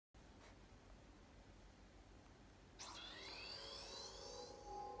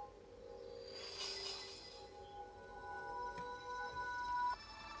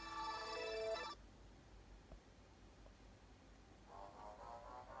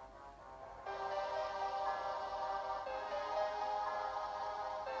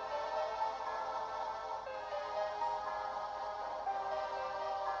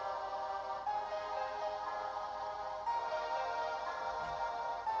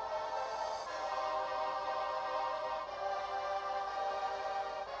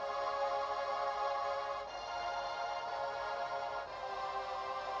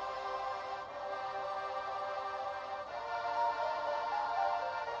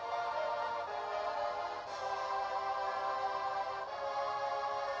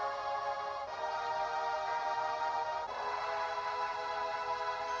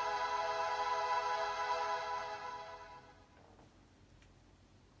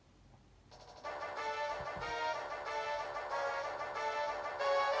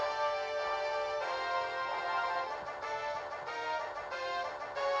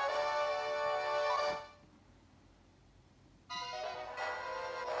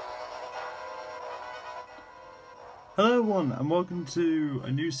Hello everyone and welcome to a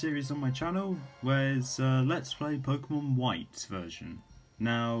new series on my channel where it's Let's Play Pokemon White version.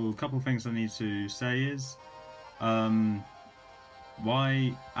 Now, a couple of things I need to say is, why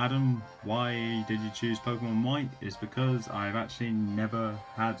did you choose Pokemon White? Is because I've actually never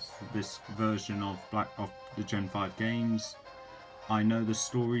had this version of the Gen 5 games. I know the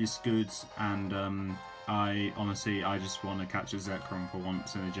story's good and I just want to catch a Zekrom for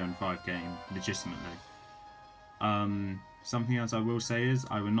once in a Gen 5 game, legitimately. Something else I will say is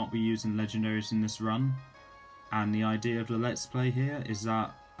I will not be using legendaries in this run, and the idea of the Let's Play here is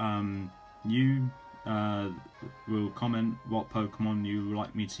that you will comment what Pokemon you would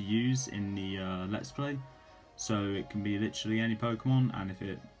like me to use in the Let's Play, so it can be literally any Pokemon, and if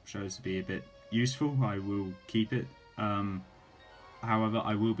it shows to be a bit useful I will keep it. However,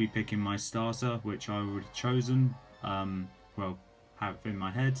 I will be picking my starter, which I already chosen, well, have in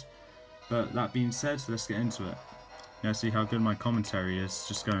my head. But that being said, let's get into it. Now see how good my commentary is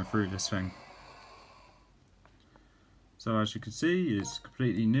just going through this thing. So as you can see, it's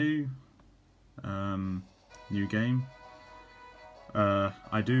completely new. New game.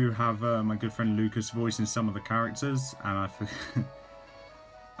 I do have my good friend Lucas voicing some of the characters, and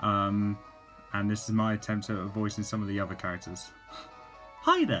and this is my attempt at voicing some of the other characters.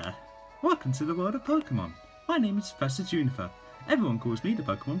 Hi there! Welcome to the world of Pokemon. My name is Professor Juniper. Everyone calls me the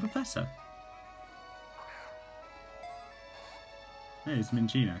Pokemon Professor. Hey, it's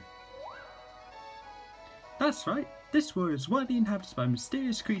Minccino. That's right, this world is widely inhabited by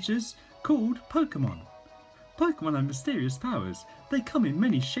mysterious creatures called Pokemon. Pokemon have mysterious powers. They come in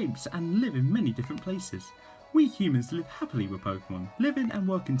many shapes and live in many different places. We humans live happily with Pokemon, living and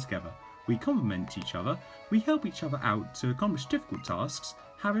working together. We complement each other, we help each other out to accomplish difficult tasks.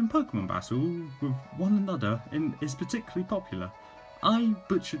 Having Pokemon battle with one another is particularly popular. I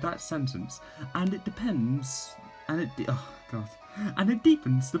butchered that sentence, and it depends, and it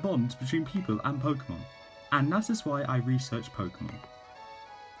deepens the bonds between people and Pokemon. And that is why I research Pokemon.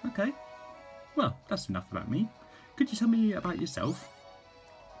 Okay, well, that's enough about me. Could you tell me about yourself?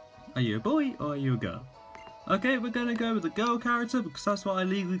 Are you a boy or are you a girl? Okay, we're going to go with the girl character because that's what I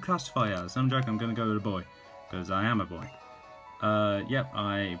legally classify as. I'm joking, I'm going to go with a boy because I am a boy. Yep,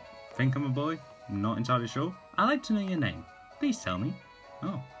 I think I'm a boy. I'm not entirely sure. I'd like to know your name. Please tell me.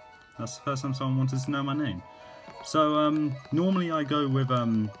 Oh, that's the first time someone wanted to know my name. So, normally I go with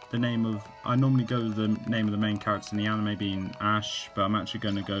the name of the main character in the anime being Ash, but I'm actually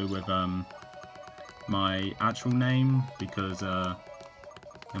going to go with my actual name because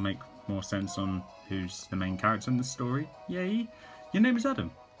it'll make more sense on who's the main character in the story. Yay! Your name is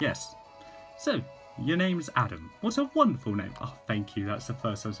Adam. Yes. So, your name is Adam. What a wonderful name. Oh, thank you. That's the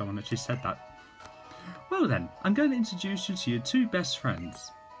first time someone actually said that. Well then, I'm going to introduce you to your two best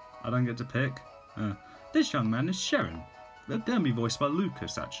friends. I don't get to pick. This young man is Sharon. They're going to be voiced by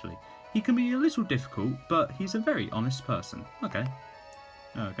Lucas, actually. He can be a little difficult, but he's a very honest person. Okay.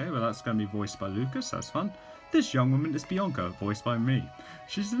 Okay, well that's going to be voiced by Lucas, that's fun. This young woman is Bianca, voiced by me.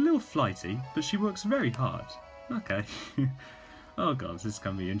 She's a little flighty, but she works very hard. Okay. Oh god, this is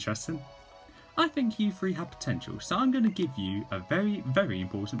going to be interesting. I think you three have potential, so I'm going to give you a very, very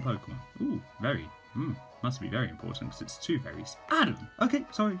important Pokemon. Ooh, very. Must be very important because it's two berries. Adam! Okay,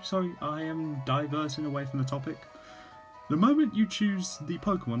 sorry, I am diverting away from the topic. The moment you choose the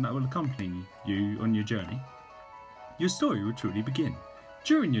Pokemon that will accompany you on your journey, your story will truly begin.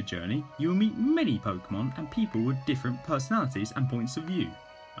 During your journey, you will meet many Pokemon and people with different personalities and points of view.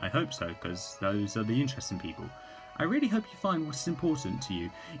 I hope so, because those are the interesting people. I really hope you find what is important to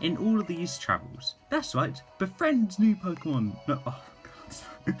you in all of these travels. That's right, befriend new Pokemon.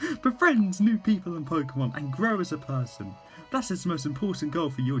 Befriend new people and Pokemon and grow as a person. That is the most important goal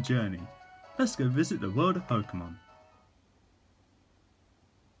for your journey. Let's go visit the world of Pokemon.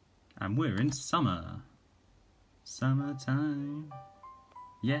 And we're in summer. Summertime.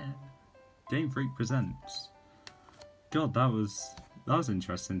 Yeah. Game Freak presents. God, that was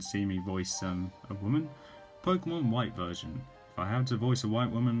interesting to see me voice a woman. Pokemon White version. If I had to voice a white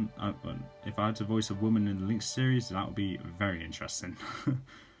woman, if I had to voice a woman in the Link series, that would be very interesting.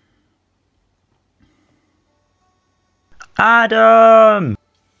 Adam!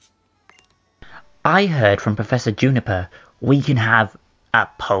 I heard from Professor Juniper we can have a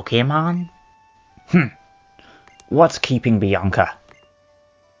Pokemon? What's keeping Bianca?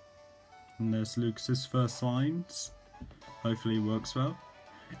 And there's Lucas's first lines. Hopefully it works well.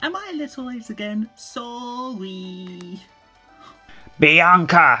 Am I a little late again? Sorry.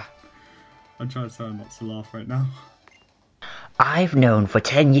 Bianca! I'm trying to tell him not to laugh right now. I've known for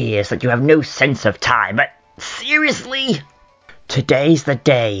 10 years that you have no sense of time, but seriously? Today's the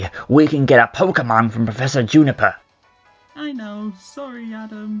day we can get a Pokemon from Professor Juniper. I know. Sorry,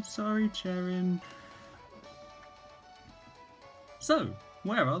 Adam. Sorry, Cherin. So,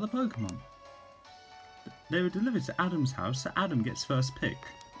 where are the Pokemon? They were delivered to Adam's house, so Adam gets first pick.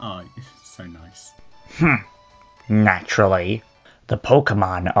 Ah, so nice. Naturally, the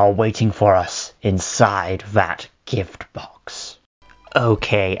Pokemon are waiting for us inside that gift box.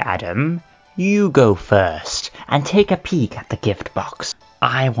 Okay, Adam, you go first and take a peek at the gift box.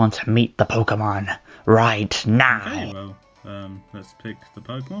 I want to meet the Pokemon right now. Okay, well, let's pick the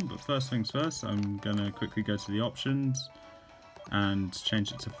Pokemon, but first things first, I'm gonna quickly go to the options and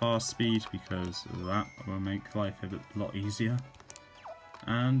change it to fast speed because that will make life a lot easier.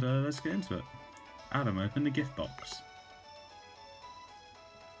 And let's get into it. Adam, open the gift box.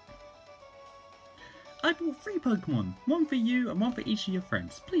 I bought 3 Pokemon, one for you and one for each of your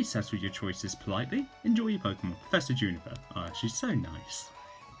friends. Please settle your choices politely. Enjoy your Pokemon. Professor Juniper. Ah, she's so nice.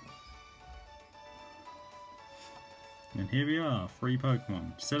 And here we are, 3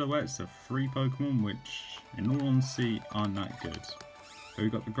 Pokemon. Silhouettes of 3 Pokemon, which, in all honesty, aren't that good. So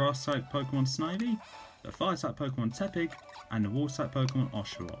we've got the Grass-type Pokemon Snivy, the Fire-type Pokemon Tepig, and the Water-type Pokemon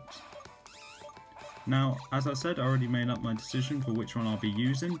Oshawott. Now, as I said, I already made up my decision for which one I'll be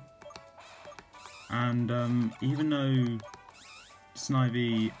using. And even though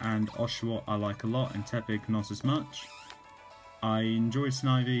Snivy and Oshawott I like a lot, and Tepig not as much, I enjoy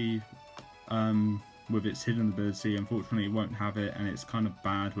Snivy with its hidden ability. Unfortunately, it won't have it, and it's kind of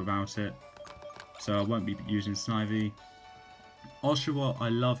bad without it, so I won't be using Snivy. Oshawott I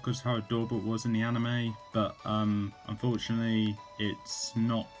love because of how adorable it was in the anime, but unfortunately it's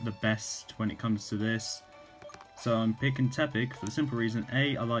not the best when it comes to this. So I'm picking Tepig for the simple reason: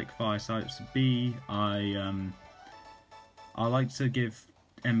 A, I like fire types, B, I like to give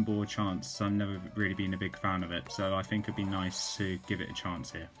Emboar a chance. I've never really been a big fan of it, so I think it'd be nice to give it a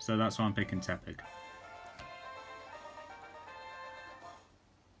chance here. So that's why I'm picking Tepig.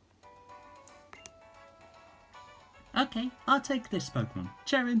 Okay, I'll take this Pokemon.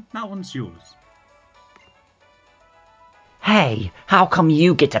 Cherin, that one's yours. Hey, how come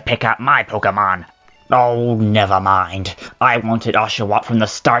you get to pick out my Pokemon? Oh, never mind. I wanted Oshawott from the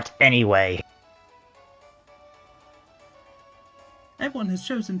start anyway. Everyone has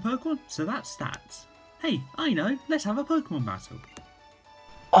chosen Pokemon, so that's that. Hey, I know, let's have a Pokemon battle.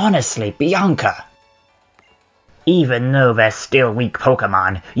 Honestly, Bianca. Even though they're still weak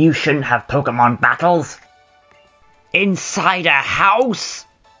Pokemon, you shouldn't have Pokemon battles inside a house?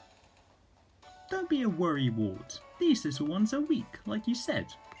 Don't be a worry wart. These little ones are weak, like you said.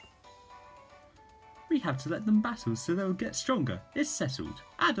 We have to let them battle so they'll get stronger. It's settled.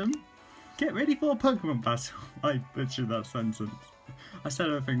 Adam, get ready for a Pokemon battle. I butchered that sentence. I said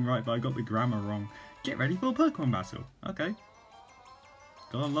everything right, but I got the grammar wrong. Get ready for a Pokemon battle. Okay.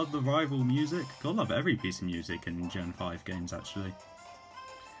 Gotta love the rival music. Gotta love every piece of music in Gen 5 games, actually.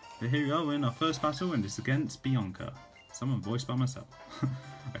 But here we go in our first battle, and it's against Bianca. Someone voiced by myself.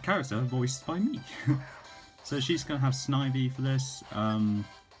 A character voiced by me. So she's gonna have Snivy for this.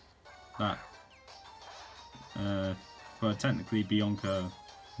 Well, technically Bianca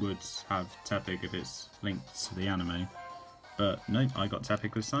would have Tepig if it's linked to the anime. But no, I got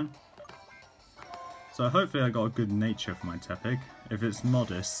Tepig this time. So hopefully I got a good nature for my Tepig. If it's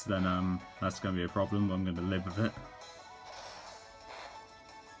modest, then that's going to be a problem, but I'm going to live with it.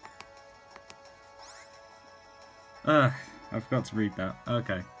 I forgot to read that.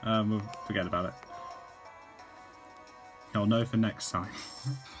 Okay, we'll forget about it. I'll know for next time.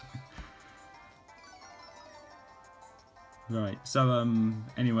 Right, so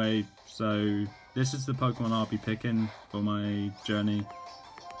anyway, so this is the Pokemon I'll be picking for my journey.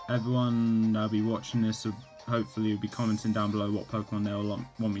 Everyone that'll be watching this will hopefully be commenting down below what Pokemon they'll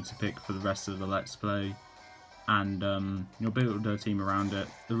want me to pick for the rest of the Let's Play, and you'll build a team around it.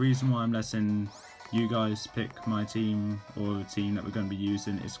 The reason why I'm letting you guys pick my team or the team that we're going to be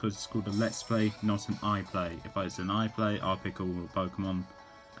using is because it's called a Let's Play, not an iPlay. If it's an iPlay, I'll pick all the Pokemon,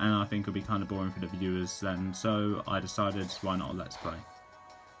 and I think it'll be kind of boring for the viewers then, so I decided why not a Let's Play.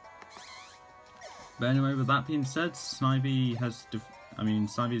 But anyway, with that being said, Snivy has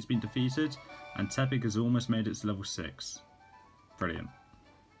been defeated, and Tepig has almost made its level 6. Brilliant.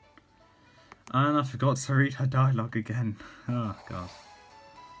 And I forgot to read her dialogue again. Oh god.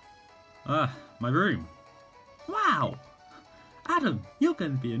 My room. Wow! Adam, you're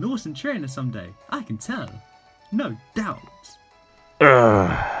going to be an awesome trainer someday. I can tell. No doubt.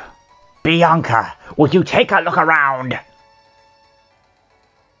 Bianca, will you take a look around?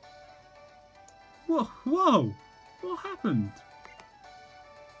 Whoa! What happened?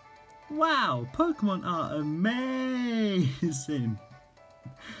 Wow, Pokemon are amazing!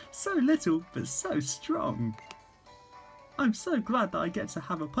 So little, but so strong. I'm so glad that I get to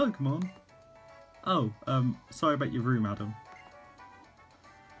have a Pokemon. Oh, sorry about your room, Adam.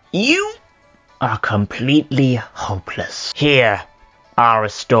 You are completely hopeless. Here, I'll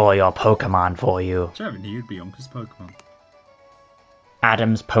restore your Pokemon for you. Cheren, you'd be Bianca's Pokemon.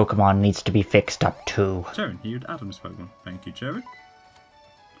 Adam's Pokemon needs to be fixed up too. Cheren, you'd Adam's Pokemon. Thank you, Cheren.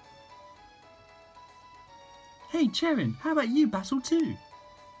 Hey, Cheren, how about you battle too?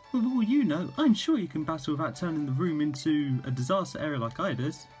 With all you know, I'm sure you can battle without turning the room into a disaster area like I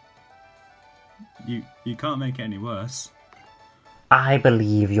did. You can't make it any worse. I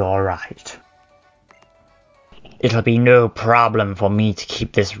believe you're right. It'll be no problem for me to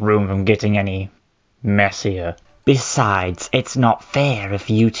keep this room from getting any messier. Besides, it's not fair if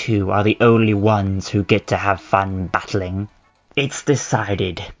you two are the only ones who get to have fun battling. It's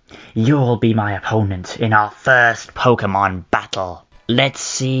decided. You'll be my opponent in our first Pokemon battle. Let's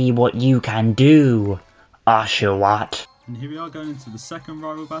see what you can do, Oshawott. And here we are going into the second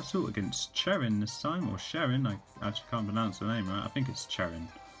rival battle against Cheren this time, or Sharon. I actually can't pronounce her name right. I think it's Cheren.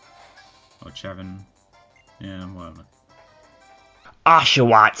 Or Cheren. Yeah, whatever.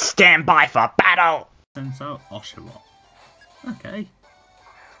 Oshawott, stand by for battle! Sends out Oshawott. Okay.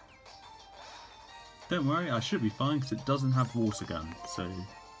 Don't worry, I should be fine because it doesn't have water gun, so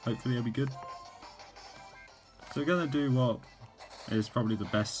hopefully it'll be good. So we're going to do what is probably the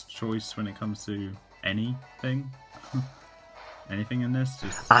best choice when it comes to anything. Anything in this?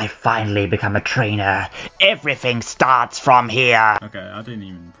 I finally become a trainer. Everything starts from here. Okay, I didn't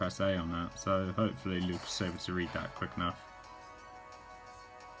even press A on that, so hopefully Luke's able to read that quick enough.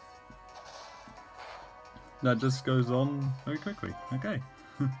 That just goes on very quickly. Okay.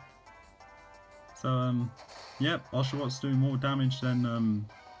 So, yep, Oshawott's doing more damage than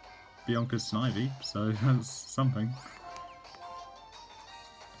Bianca's Snivy, so that's something.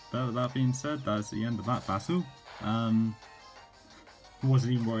 But with that being said, that's the end of that battle.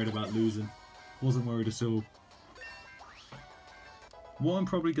 Wasn't even worried about losing. Wasn't worried at all. What I'm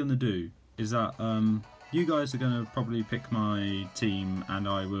probably going to do is that you guys are going to probably pick my team, and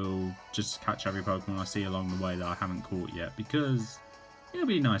I will just catch every Pokemon I see along the way that I haven't caught yet, because it'll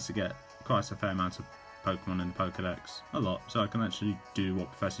be nice to get quite a fair amount of Pokemon in the Pokedex. A lot, so I can actually do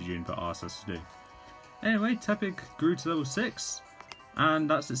what Professor Juniper asked us to do. Anyway, Tepig grew to level 6. And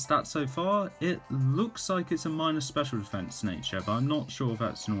that's its stats so far. It looks like it's a minus special defense nature, but I'm not sure if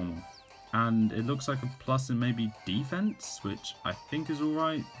that's normal. And it looks like a plus in maybe defense, which I think is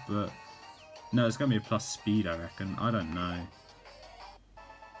alright, but no, it's going to be a plus speed, I reckon. I don't know.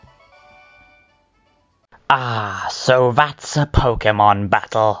 Ah, so that's a Pokemon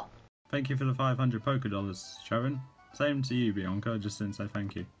battle. Thank you for the 500 Pokédollars, Cheren. Same to you, Bianca, just didn't say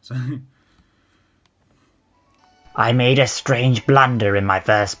thank you. So I made a strange blunder in my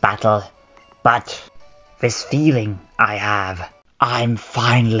first battle, but this feeling I have, I'm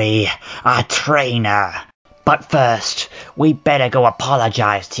finally a trainer. But first, we better go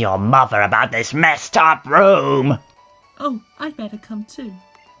apologize to your mother about this messed up room. Oh, I'd better come too.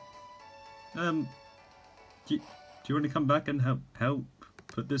 Do you want to come back and help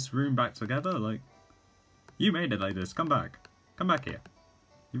put this room back together? Like, you made it like this. Come back here.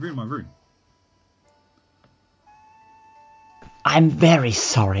 You ruined my room. I'm very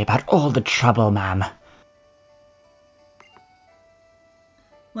sorry about all the trouble, ma'am.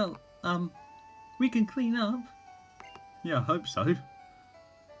 Well, we can clean up. Yeah, I hope so.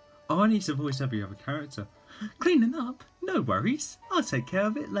 Oh, I need to voice every other character. Cleaning up? No worries. I'll take care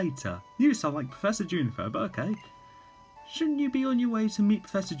of it later. You sound like Professor Juniper, but okay. Shouldn't you be on your way to meet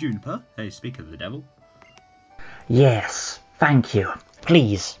Professor Juniper? Hey, speak of the devil. Yes, thank you.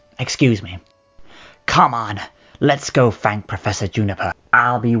 Please, excuse me. Come on. Let's go thank Professor Juniper.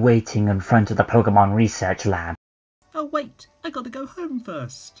 I'll be waiting in front of the Pokemon Research Lab. Oh wait, I gotta go home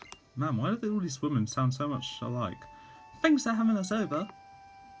first. Man, why do all these women sound so much alike? Thanks for having us over.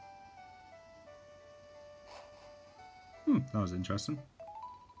 That was interesting.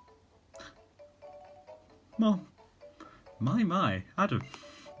 Well, my, Adam.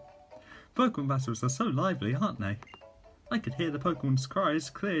 Pokemon battles are so lively, aren't they? I could hear the Pokemon's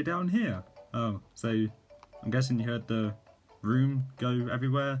cries clear down here. Oh, so I'm guessing you heard the room go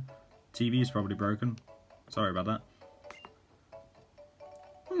everywhere. TV is probably broken. Sorry about that.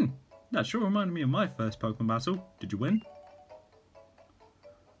 That sure reminded me of my first Pokemon battle. Did you win?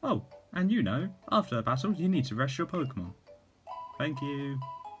 Oh, and you know, after a battle you need to rest your Pokemon. Thank you.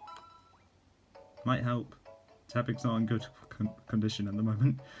 Might help. Tepig's not in good condition at the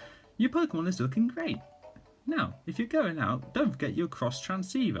moment. Your Pokemon is looking great. Now, if you're going out, don't forget your cross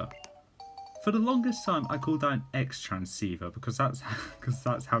transceiver. For the longest time, I called that an X transceiver because that's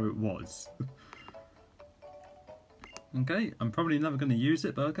how it was. Okay, I'm probably never going to use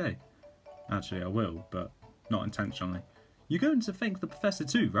it, but okay. Actually, I will, but not intentionally. You're going to thank the professor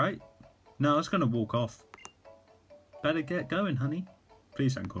too, right? No, I was going to walk off. Better get going, honey.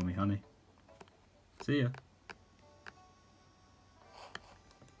 Please don't call me honey. See ya.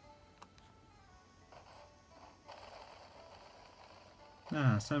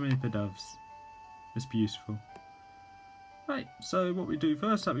 Ah, so many doves. It's beautiful. Right, so what we do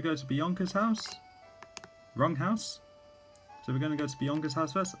first, that we go to Bianca's house. Wrong house. So we're going to go to Bianca's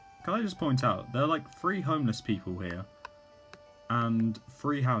house first. Can I just point out, there are like 3 homeless people here. And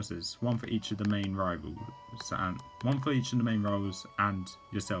 3 houses, one for each of the main rivals. And one for each of the main rivals and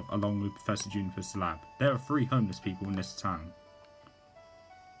yourself, along with Professor Juniper's lab. There are 3 homeless people in this town.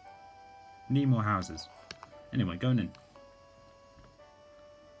 Need more houses. Anyway, going in.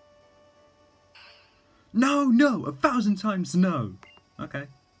 No, no, 1,000 times no. Okay.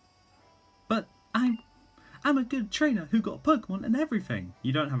 But I'm a good trainer who got Pokemon and everything.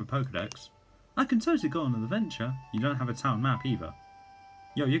 You don't have a Pokedex. I can totally go on an adventure. You don't have a town map either.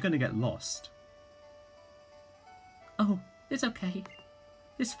 Yo, you're gonna get lost. Oh, it's okay.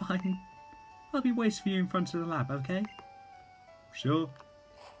 It's fine. I'll be waiting for you in front of the lab, okay? Sure.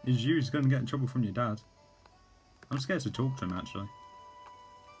 It's you who's gonna get in trouble from your dad. I'm scared to talk to him, actually.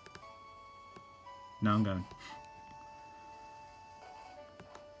 No, I'm going.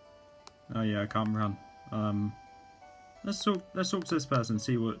 Oh yeah, I can't run. Let's talk to this person and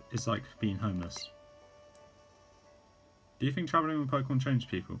see what it's like being homeless. Do you think travelling with Pokemon changes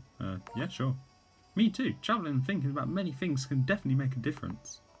people? Yeah, sure. Me too. Travelling and thinking about many things can definitely make a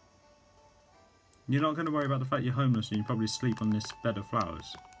difference. You're not going to worry about the fact you're homeless and you probably sleep on this bed of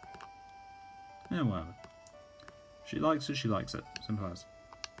flowers. Yeah, whatever. She likes it, she likes it. Simple as.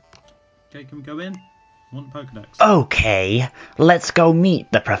 Okay, can we go in? I want the Pokedex. Okay, let's go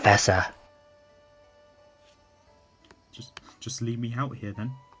meet the professor. Just leave me out here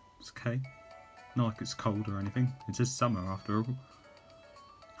then. It's okay. Not like it's cold or anything. It is summer after all.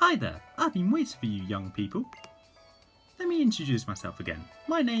 Hi there. I've been waiting for you young people. Let me introduce myself again.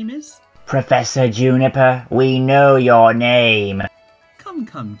 My name is... Professor Juniper, we know your name.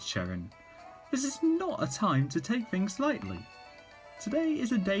 Come, Sharon. This is not a time to take things lightly. Today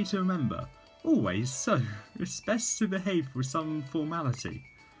is a day to remember. Always, so it's best to behave with some formality.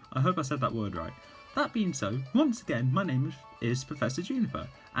 I hope I said that word right. That being so, once again, my name is Professor Juniper,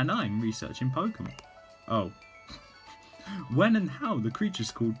 and I'm researching Pokemon. Oh. When and how the creatures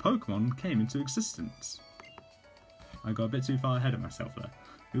called Pokemon came into existence. I got a bit too far ahead of myself there.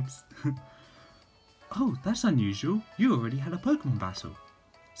 Oops. Oh, that's unusual. You already had a Pokemon battle.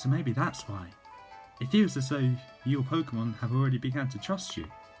 So maybe that's why. It feels as though your Pokemon have already begun to trust you.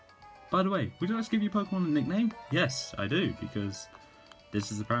 By the way, would you like to give your Pokemon a nickname? Yes, I do, because this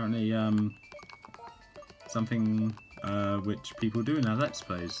is apparently something which people do in their Let's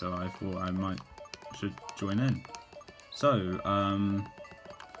Plays, so I thought I should join in. So,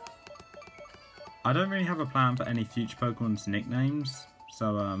 I don't really have a plan for any future Pokemon's nicknames,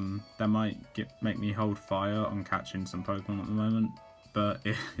 so that might make me hold fire on catching some Pokemon at the moment, but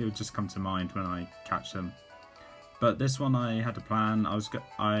it will just come to mind when I catch them. But this one I had a plan.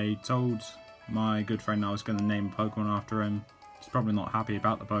 I told my good friend I was going to name a Pokemon after him. He's probably not happy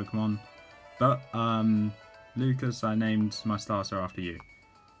about the Pokemon, but Lucas, I named my starter after you.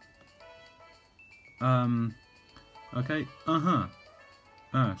 Okay,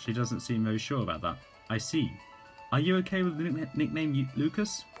 she doesn't seem very sure about that. I see. Are you okay with the nickname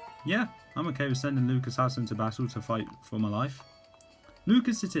Lucas? Yeah, I'm okay with sending Lucas out into battle to fight for my life.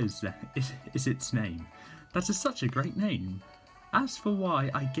 Lucas it is its name. That is such a great name. As for why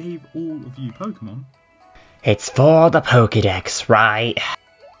I gave all of you Pokemon... It's for the Pokedex, right?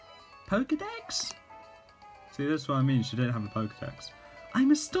 Pokedex? See, that's what I mean, she didn't have a Pokedex.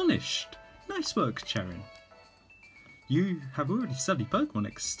 I'm astonished. Nice work, Charon. You have already studied Pokemon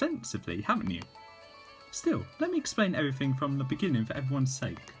extensively, haven't you? Still, let me explain everything from the beginning for everyone's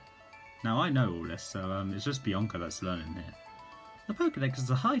sake. Now, I know all this, so it's just Bianca that's learning here. The Pokedex is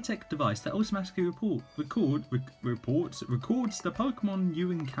a high-tech device that automatically records the Pokemon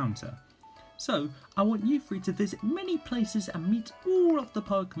you encounter. So, I want you three to visit many places and meet all of the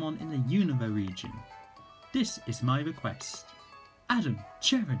Pokemon in the Unova region. This is my request. Adam,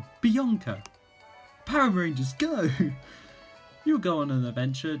 Sharon, Bianca, Power Rangers, go! You'll go on an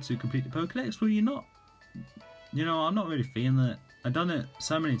adventure to complete the Pokedex, will you not? You know, I'm not really feeling it. I've done it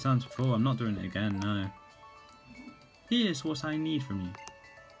so many times before, I'm not doing it again, no. Here's what I need from you.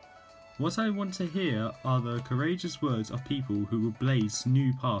 What I want to hear are the courageous words of people who will blaze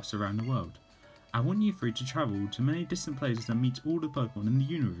new paths around the world. I want you three to travel to many distant places and meet all the Pokemon in the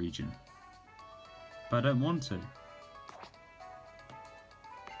Unova region. But I don't want to.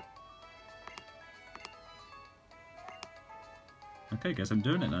 Okay, guess I'm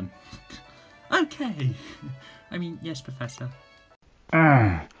doing it then. Okay! I mean, yes, Professor.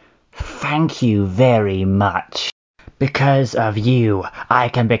 Thank you very much. Because of you, I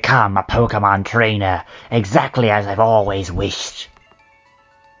can become a Pokemon trainer, exactly as I've always wished.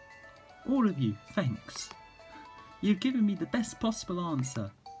 All of you, thanks. You've given me the best possible answer.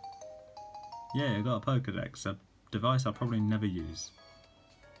 Yeah, I got a Pokedex, a device I'll probably never use.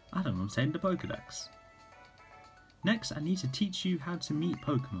 Adam, I'm saying the Pokedex. Next, I need to teach you how to meet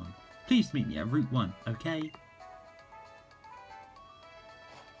Pokemon. Please meet me at Route 1, okay?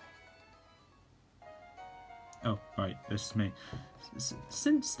 Oh, right, this is me.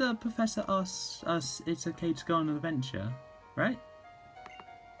 Since the professor asks us it's okay to go on an adventure, right?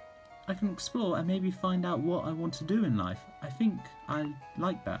 I can explore and maybe find out what I want to do in life. I think I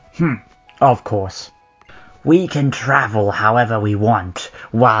like that. Of course. We can travel however we want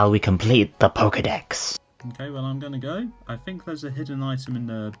while we complete the Pokedex. Okay, well I'm gonna go. I think there's a hidden item in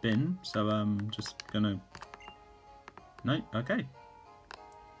the bin, so I'm just gonna... No, okay.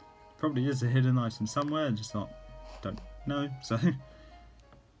 Probably is a hidden item somewhere, just don't know, so...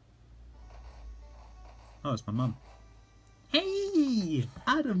 Oh, it's my mum. Hey!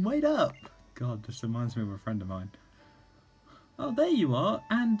 Adam, wait up! God, this reminds me of a friend of mine. Oh, there you are,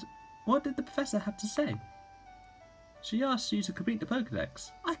 and what did the professor have to say? She asked you to complete the Pokedex.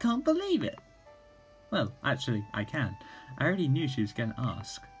 I can't believe it! Well, actually, I can. I already knew she was going to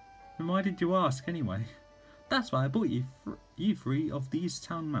ask. Then why did you ask anyway? That's why I bought you 3 of these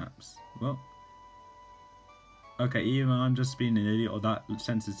town maps. Well, okay, either I'm just being an idiot or that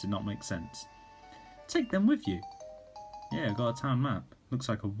sentence did not make sense. Take them with you. Yeah, I got a town map. Looks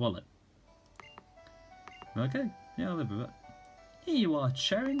like a wallet. Okay, yeah, I'll live with it. Here you are,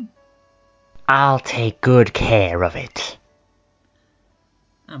 Sharon. I'll take good care of it.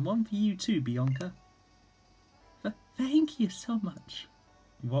 And one for you too, Bianca. Thank you so much.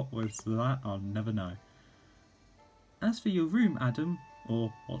 What was that? I'll never know. As for your room, Adam,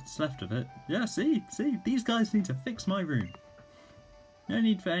 or what's left of it, yeah, see, these guys need to fix my room. No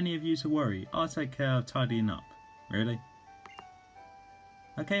need for any of you to worry. I'll take care of tidying up. Really?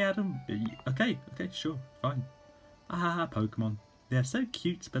 Okay, Adam. Okay, sure, fine. Ah, Pokemon. They're so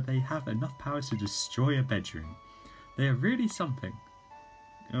cute, but they have enough power to destroy a bedroom. They are really something.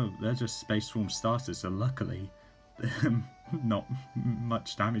 Oh, they're just Space Swarm starters, so luckily, not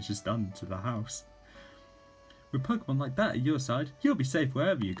much damage is done to the house. With Pokemon like that at your side, you'll be safe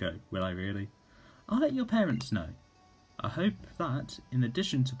wherever you go, will I really? I'll let your parents know. I hope that, in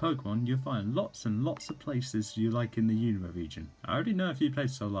addition to Pokemon, you'll find lots and lots of places you like in the Unova region. I already know a few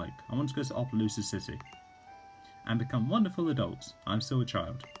places I like. I want to go to Opelousas City. And become wonderful adults. I'm still a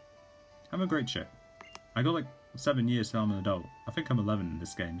child. Have a great show. I got like 7 years till I'm an adult. I think I'm 11 in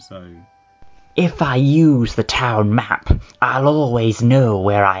this game, so... If I use the town map, I'll always know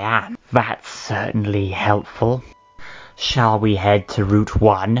where I am. That's certainly helpful. Shall we head to Route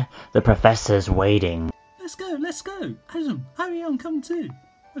 1? The professor's waiting. Let's go! Adam, hurry on, come too.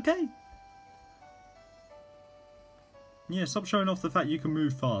 Okay? Yeah, stop showing off the fact you can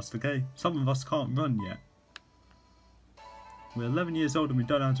move fast, okay? Some of us can't run yet. We're 11 years old and we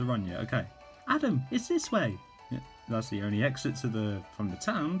don't know how to run yet, okay? Adam, it's this way! Yeah, that's the only exit to from the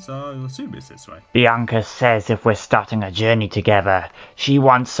town, so I'll assume it's this way. Bianca says if we're starting a journey together, she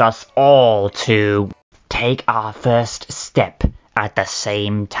wants us all to take our first step at the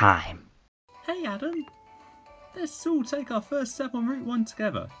same time. Hey Adam, let's all take our first step on Route 1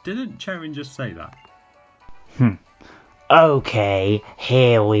 together. Didn't Charon just say that? Okay,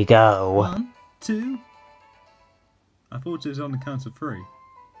 here we go. 1, 2... I thought it was on the count of 3.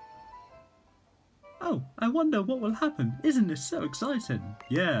 Oh, I wonder what will happen. Isn't this so exciting?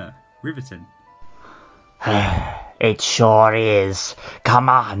 Yeah, riveting. It sure is. Come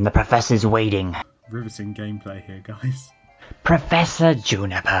on, the professor's waiting. Riveting gameplay here, guys. Professor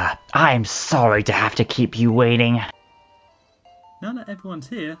Juniper, I'm sorry to have to keep you waiting. Now that everyone's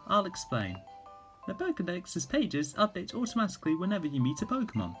here, I'll explain. The Pokedex's pages update automatically whenever you meet a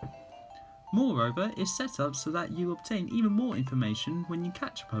Pokemon. Moreover, it's set up so that you obtain even more information when you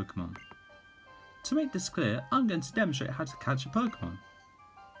catch a Pokemon. To make this clear, I'm going to demonstrate how to catch a Pokemon.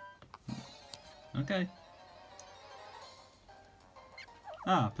 Okay.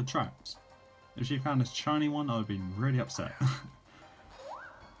 Ah, Patrax. If she found a shiny one, I would have been really upset.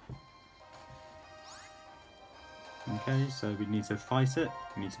 Okay, so we need to fight it,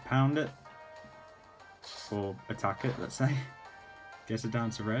 we need to pound it, or attack it, let's say. Get it down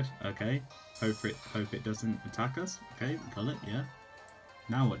to red, okay. Hope it doesn't attack us. Okay, got it, yeah.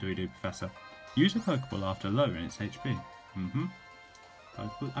 Now what do we do, Professor? Use a Pokeball after lowering its HP.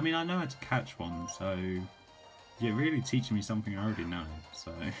 I mean, I know how to catch one, so... You're really teaching me something I already know,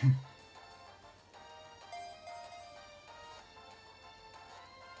 so...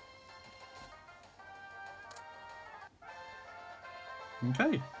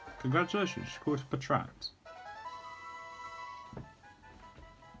 Okay, congratulations, you caught a Patrat.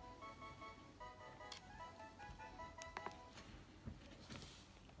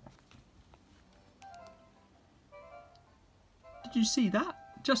 Did you see that?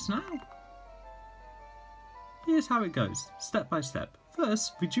 Just now? Here's how it goes, step by step.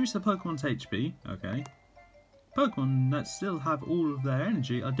 First, reduce the Pokemon's HP, okay. Pokemon that still have all of their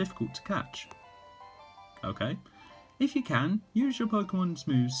energy are difficult to catch. Okay. If you can, use your Pokemon's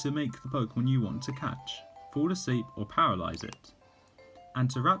moves to make the Pokemon you want to catch fall asleep or paralyze it. And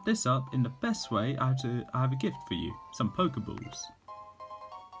to wrap this up in the best way, I have a gift for you, some Pokeballs.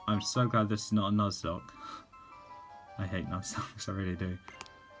 I'm so glad this is not a Nuzlocke. I hate Nuzlocks, I really do.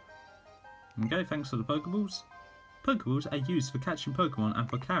 Okay, thanks for the Pokeballs. Pokeballs are used for catching Pokemon and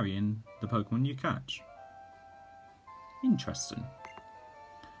for carrying the Pokemon you catch. Interesting.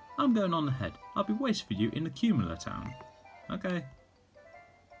 I'm going on ahead. I'll be waiting for you in the Cumula Town. Okay.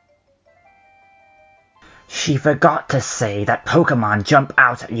 She forgot to say that Pokemon jump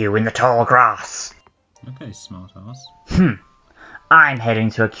out at you in the tall grass. Okay, smartass. I'm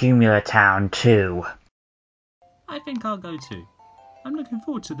heading to a Cumula Town too. I think I'll go too. I'm looking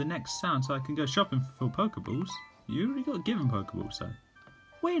forward to the next town so I can go shopping for Pokeballs. You already got given Pokeballs though.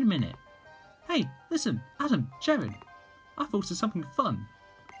 Wait a minute. Hey, listen, Adam, Sharon. I thought of something fun.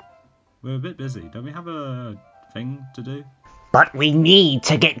 We're a bit busy. Don't we have a thing to do? But we need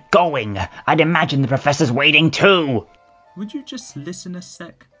to get going. I'd imagine the professor's waiting too. Would you just listen a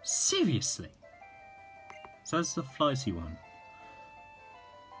sec? Seriously? Says the flighty one.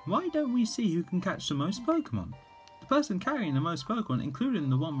 Why don't we see who can catch the most Pokemon? The person carrying the most Pokemon, including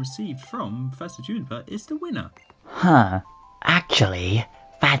the one received from Professor Juniper, is the winner. Huh. Actually,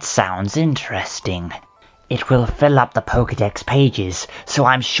 that sounds interesting. It will fill up the Pokédex pages, so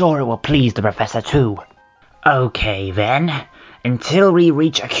I'm sure it will please the Professor too. Okay then, until we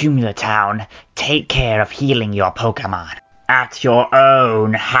reach Cumula Town, take care of healing your Pokémon at your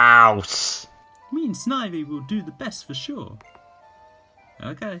own house. Me and Snivy will do the best for sure.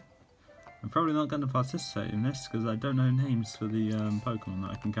 Okay. I'm probably not going to participate in this because I don't know names for the Pokemon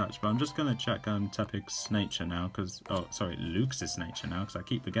that I can catch, but I'm just going to check Tepig's nature now because... Oh, sorry, Lux's nature now because I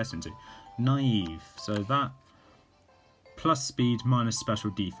keep forgetting to. Naive. So that... Plus speed minus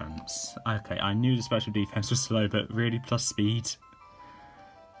special defense. Okay, I knew the special defense was slow, but really plus speed?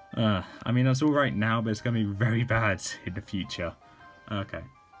 I mean, that's alright now, but it's going to be very bad in the future. Okay.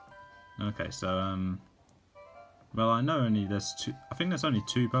 Okay, so, well, I know only there's two... I think there's only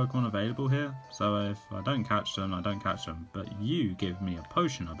 2 Pokemon available here, so if I don't catch them, I don't catch them. But you give me a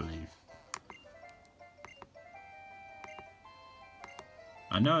potion, I believe.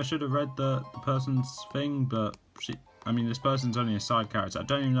 I know I should have read the person's thing, but I mean, this person's only a side character. I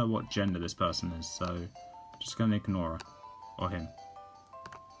don't even know what gender this person is, so just gonna ignore her. Or him.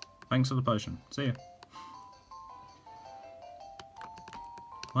 Thanks for the potion. See ya.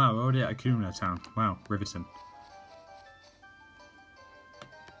 Wow, we're already at Cumula Town. Wow, Riverton.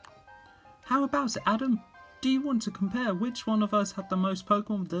 How about it, Adam? Do you want to compare which one of us had the most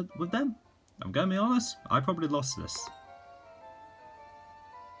Pokemon with them? I'm gonna be honest, I probably lost this.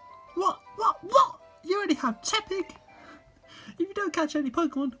 What? You already have Tepig? If you don't catch any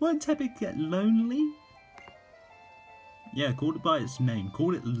Pokemon, won't Tepig get lonely? Yeah, call it by its name.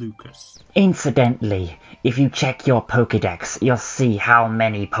 Call it Lucas. Incidentally, if you check your Pokédex, you'll see how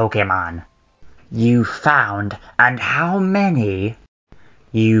many Pokémon you found and how many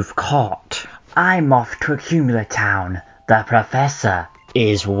you've caught. I'm off to Cumula Town. The Professor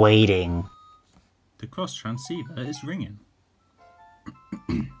is waiting. The cross transceiver is ringing.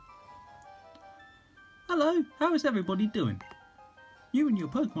 Hello, how is everybody doing? You and your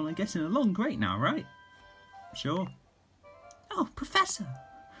Pokemon are getting along great now, right? Sure. Oh, Professor!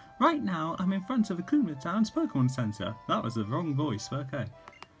 Right now, I'm in front of the Cumula Town's Pokemon Center. That was the wrong voice, but okay.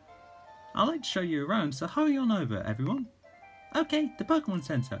 I'd like to show you around, so hurry on over, everyone. Okay, the Pokemon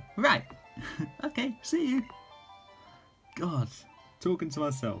Center. Right. Okay, see you. God, talking to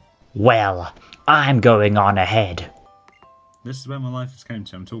myself. Well, I'm going on ahead. This is where my life has come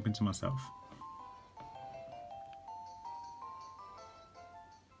to. I'm talking to myself.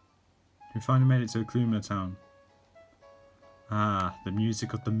 We finally made it to Cumula Town. Ah, the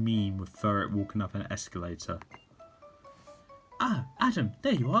music of the meme with Ferret walking up an escalator. Ah, Adam,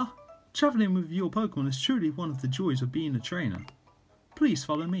 there you are. Travelling with your Pokemon is truly one of the joys of being a trainer. Please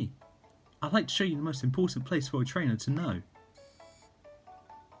follow me. I'd like to show you the most important place for a trainer to know.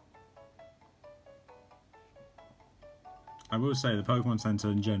 I will say the Pokemon Center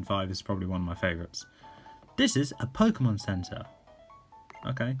in Gen 5 is probably one of my favourites. This is a Pokemon Center.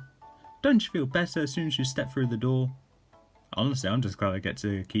 Okay. Don't you feel better as soon as you step through the door? Honestly, I'm just glad I get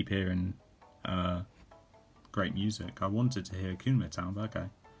to keep hearing great music. I wanted to hear Kuma Town, but okay.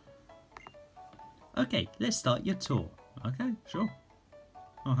 Okay, let's start your tour. Okay, sure.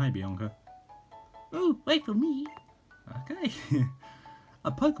 Oh, hey, Bianca. Oh, wait for me. Okay.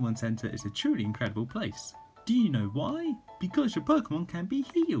 A Pokemon Center is a truly incredible place. Do you know why? Because your Pokemon can be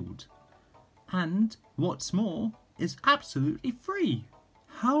healed. And, what's more, it's absolutely free.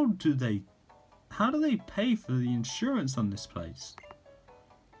 How do they pay for the insurance on this place?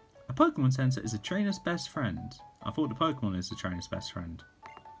 A Pokemon Center is a trainer's best friend. I thought the Pokemon is the trainer's best friend.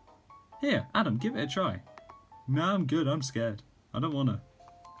 Here, Adam, give it a try. No, I'm good, I'm scared. I don't wanna.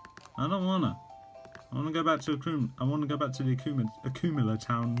 I wanna go back to the Akuma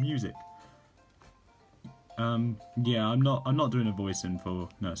Town music. Yeah, I'm not doing a voicing for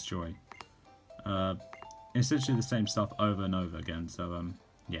Nurse Joy. It's literally the same stuff over and over again, so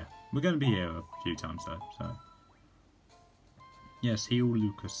yeah. We're gonna be here a few times though, so. Yes, heal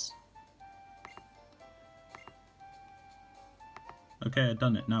Lucas. Okay, I've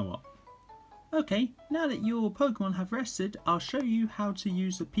done it, now what? Okay, now that your Pokemon have rested, I'll show you how to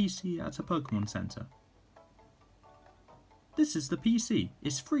use a PC at a Pokemon Center. This is the PC.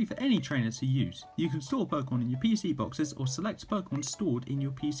 It's free for any trainer to use. You can store Pokemon in your PC boxes or select Pokemon stored in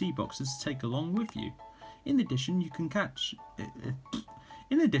your PC boxes to take along with you. In addition, if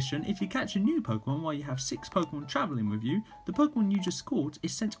you catch a new Pokemon while you have 6 Pokemon travelling with you, the Pokemon you just caught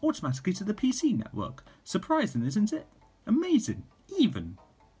is sent automatically to the PC network. Surprising, isn't it? Amazing. Even.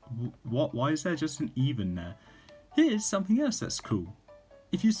 What? Why is there just an even there? Here's something else that's cool.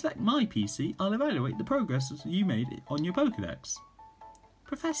 If you select my PC, I'll evaluate the progress you made on your Pokédex.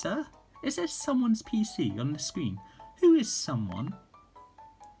 Professor, is there someone's PC on the screen? Who is someone?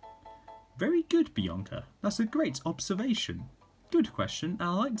 Very good, Bianca. That's a great observation. Good question, and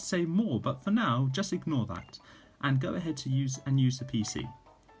I'd like to say more, but for now, just ignore that, and go ahead to use the PC.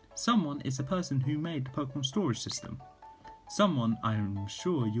 Someone is a person who made the Pokemon storage system. Someone I'm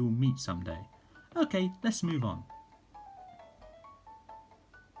sure you'll meet someday. Okay, let's move on.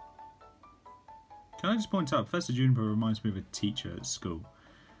 Can I just point out, Professor Juniper reminds me of a teacher at school.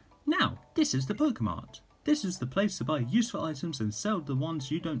 Now, this is the Pokemart. This is the place to buy useful items and sell the ones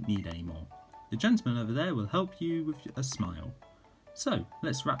you don't need anymore. The gentleman over there will help you with a smile. So,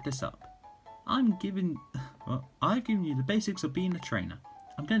 let's wrap this up. I've given you the basics of being a trainer.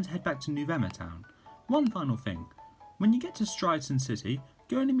 I'm going to head back to New Vema Town. One final thing. When you get to Strideson City,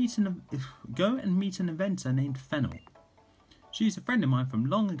 go and meet an inventor named Fennel. She's a friend of mine from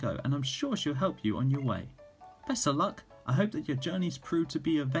long ago, and I'm sure she'll help you on your way. Best of luck. I hope that your journeys prove to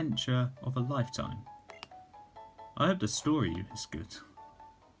be a venture of a lifetime. I hope the story is good.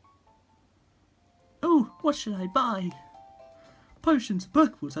 Oh, what should I buy? Potions and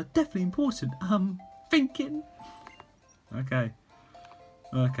Pokeballs are definitely important. Thinking. Okay.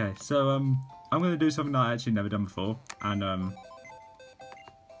 Okay, so I'm gonna do something that I actually never done before, and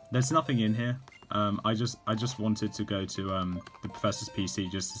there's nothing in here. I just wanted to go to the professor's PC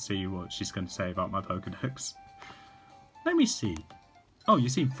just to see what she's going to say about my Pokédex. Let me see. Oh,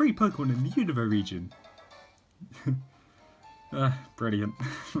 you've seen 3 Pokemon in the Unova region. Brilliant.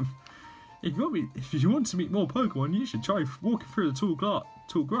 If you want to meet more Pokemon, you should try walking through the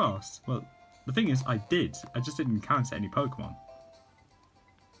tall grass. Well, the thing is, I did. I just didn't encounter any Pokemon.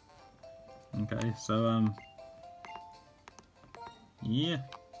 Okay, so yeah.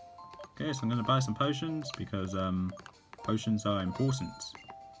 Okay, so I'm going to buy some potions because potions are important.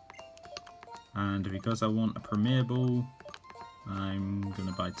 And because I want a Premier Ball, I'm going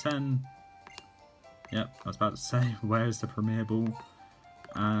to buy 10. Yep, I was about to say, where's the Premier Ball?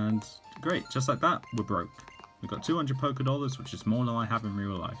 And great, just like that, we're broke. We've got 200 Poké Dollars, which is more than I have in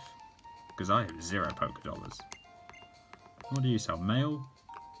real life. Because I have 0 Poké Dollars. What do you sell? Mail?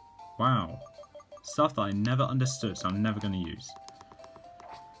 Wow. Stuff that I never understood, so I'm never going to use.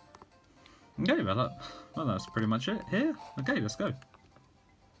 Okay, well that's pretty much it here. Okay, let's go.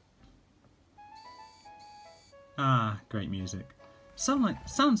 Ah, great music.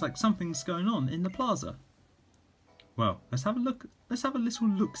 Sounds like something's going on in the plaza. Well, let's have a look. Let's have a little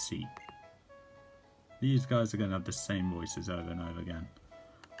look-see. These guys are going to have the same voices over and over again.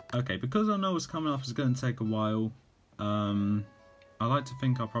 Okay, because I know what's coming up is going to take a while. I like to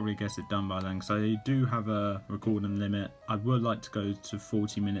think I'll probably get it done by then, because I do have a recording limit. I would like to go to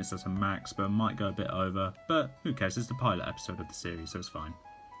 40 minutes as a max, but I might go a bit over. But who cares? It's the pilot episode of the series, so it's fine.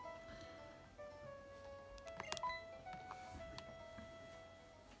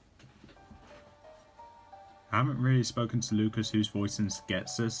 I haven't really spoken to Lucas, who's voicing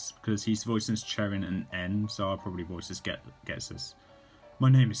Getsus, because he's voicing Cherin and N, so I'll probably voice as Getsus. My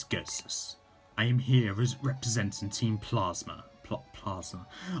name is Getsus. I am here representing Team Plasma. Plasma.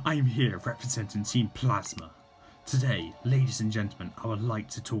 I am here representing Team Plasma. Today, ladies and gentlemen, I would like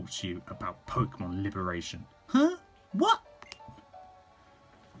to talk to you about Pokemon Liberation. Huh? What?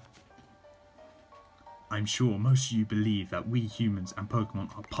 I'm sure most of you believe that we humans and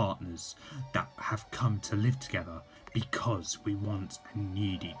Pokemon are partners that have come to live together because we want and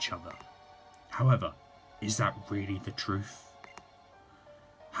need each other. However, is that really the truth?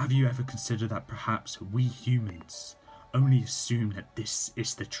 Have you ever considered that perhaps we humans only assume that this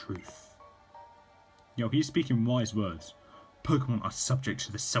is the truth? Yo, he's speaking wise words. Pokemon are subject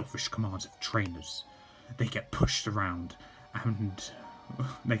to the selfish commands of trainers. They get pushed around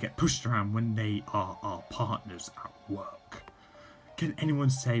when they are our partners at work. Can anyone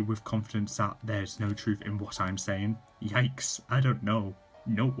say with confidence that there's no truth in what I'm saying? Yikes, I don't know.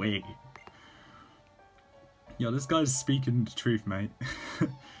 No way. Yo, this guy's speaking the truth, mate.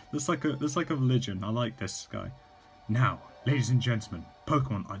 There's like a religion. I like this guy. Now, ladies and gentlemen,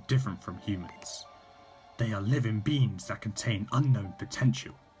 Pokemon are different from humans. They are living beings that contain unknown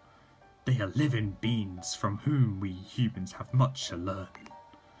potential. They are living beings from whom we humans have much to learn.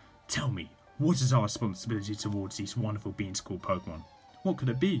 Tell me, what is our responsibility towards these wonderful beings called Pokemon? What could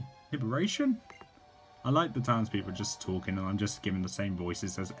it be? Liberation? I like the townspeople just talking and I'm just giving the same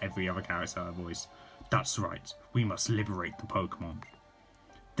voices as every other character I voice. That's right, we must liberate the Pokemon.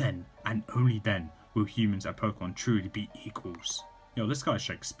 Then, and only then, will humans and Pokemon truly be equals. Yo, this guy's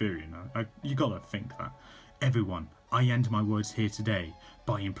Shakespearean. You gotta think that. Everyone, I end my words here today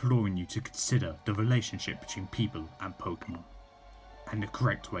by imploring you to consider the relationship between people and Pokemon, and the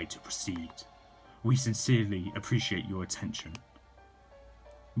correct way to proceed. We sincerely appreciate your attention.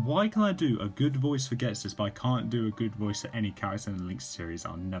 Why can I do a good voice for Getsus, but I can't do a good voice for any character in the Link series?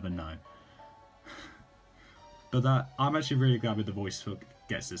 I'll never know. But I'm actually really glad with the voice for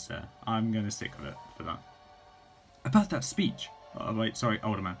Getsus there. I'm going to stick with it for that. About that speech. Oh, wait, sorry,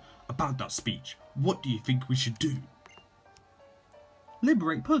 older man. About that speech, what do you think we should do?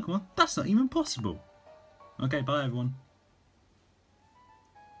 Liberate Pokemon? That's not even possible. Okay, bye everyone.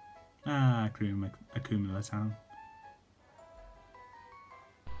 Akuma Town.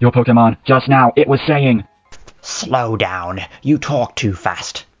 Your Pokemon, just now, it was saying... Slow down, you talk too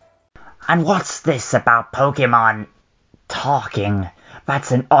fast. And what's this about Pokemon talking?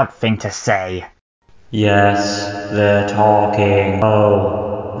 That's an odd thing to say. Yes, they're talking.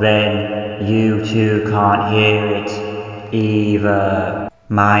 Oh, then you two can't hear it either.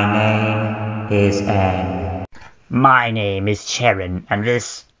 My name is N. My name is Cherin, and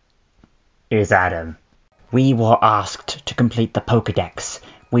this is Adam. We were asked to complete the Pokédex.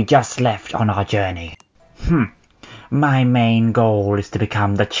 We just left on our journey. My main goal is to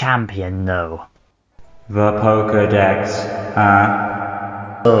become the champion, though. The Pokédex,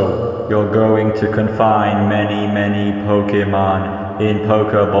 huh? So, you're going to confine many Pokemon in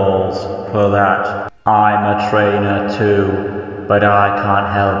Pokeballs for that. I'm a trainer too, but I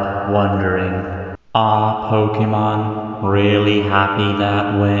can't help wondering. Are Pokemon really happy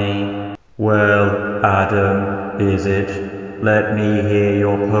that way? Well, Adam, is it? Let me hear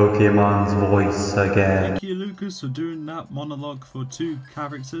your Pokemon's voice again. Thank you, Lucas, for doing that monologue for two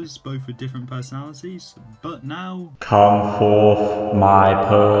characters, both with different personalities. But now... Come forth, my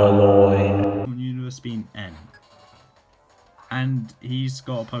Purloin. Universe being N. And he's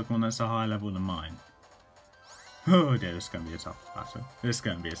got a Pokemon that's a higher level than mine. Oh dear, this is going to be a tough battle. This is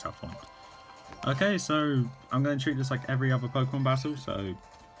going to be a tough one. Okay, so I'm going to treat this like every other Pokemon battle, so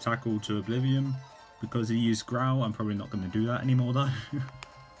tackle to Oblivion. Because he used Growl, I'm probably not going to do that anymore though.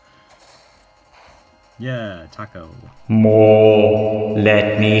 Yeah, tackle. More.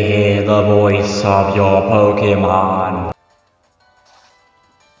 Let me hear the voice of your Pokemon.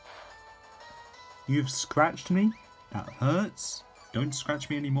 You've scratched me? That hurts. Don't scratch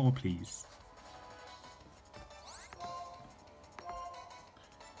me anymore, please.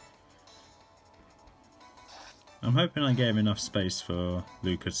 I'm hoping I gave enough space for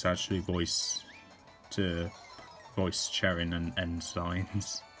Lucas to actually voice Cherin and End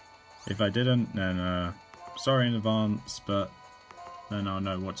lines. If I didn't, then sorry in advance, but then I'll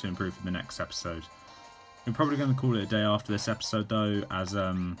know what to improve for the next episode. We're probably going to call it a day after this episode though, as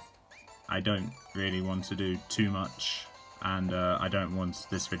I don't really want to do too much, and I don't want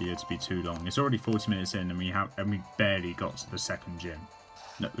this video to be too long. It's already 40 minutes in, and we barely got to the second gym.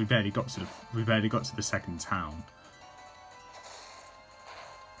 No, we barely got to the second town.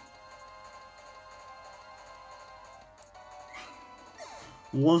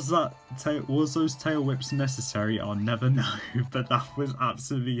 Was those tail whips necessary? I'll never know, but that was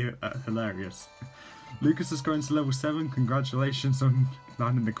absolutely hilarious. Lucas has grown to level 7. Congratulations on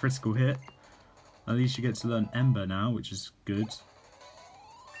landing the critical hit. At least you get to learn Ember now, which is good.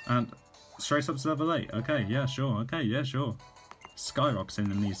 And straight up to level 8. Okay, yeah, sure. Okay, yeah, sure.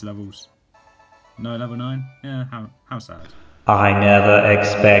 Skyrocketing in these levels. No level 9? Yeah, how sad. I never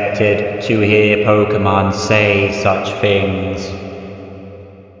expected to hear Pokemon say such things.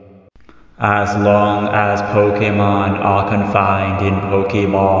 As long as Pokemon are confined in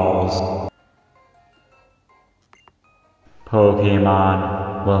Pokeballs,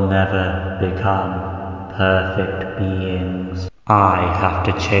 Pokemon will never become perfect beings. I have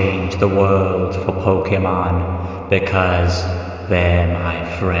to change the world for Pokemon because they're my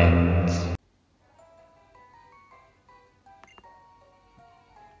friends.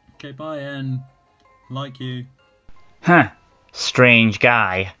 Okay, bye, N. Like you. Huh. Strange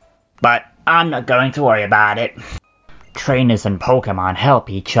guy. But I'm not going to worry about it. Trainers and Pokemon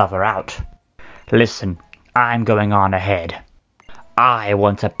help each other out. Listen, I'm going on ahead. I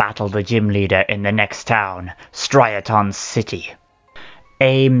want to battle the gym leader in the next town, Striaton City.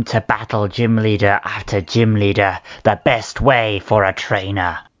 Aim to battle gym leader after gym leader the best way for a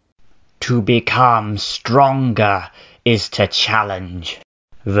trainer. To become stronger is to challenge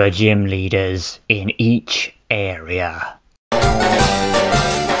the gym leaders in each area.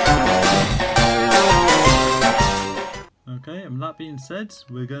 Okay, and that being said,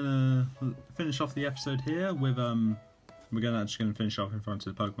 we're gonna finish off the episode here with we're actually gonna finish off in front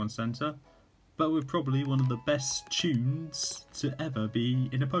of the Pokemon Center, but with probably one of the best tunes to ever be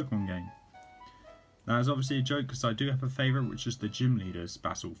in a Pokemon game. That is obviously a joke because I do have a favourite, which is the Gym Leader's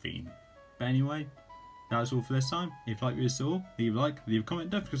battle theme. But anyway, that is all for this time. If you like what you saw, leave a like, leave a comment,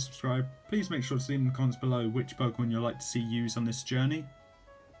 don't forget to subscribe. Please make sure to leave in the comments below which Pokemon you'd like to see used on this journey.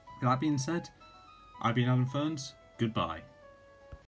 With that being said, I've been Adam Ferns. Goodbye.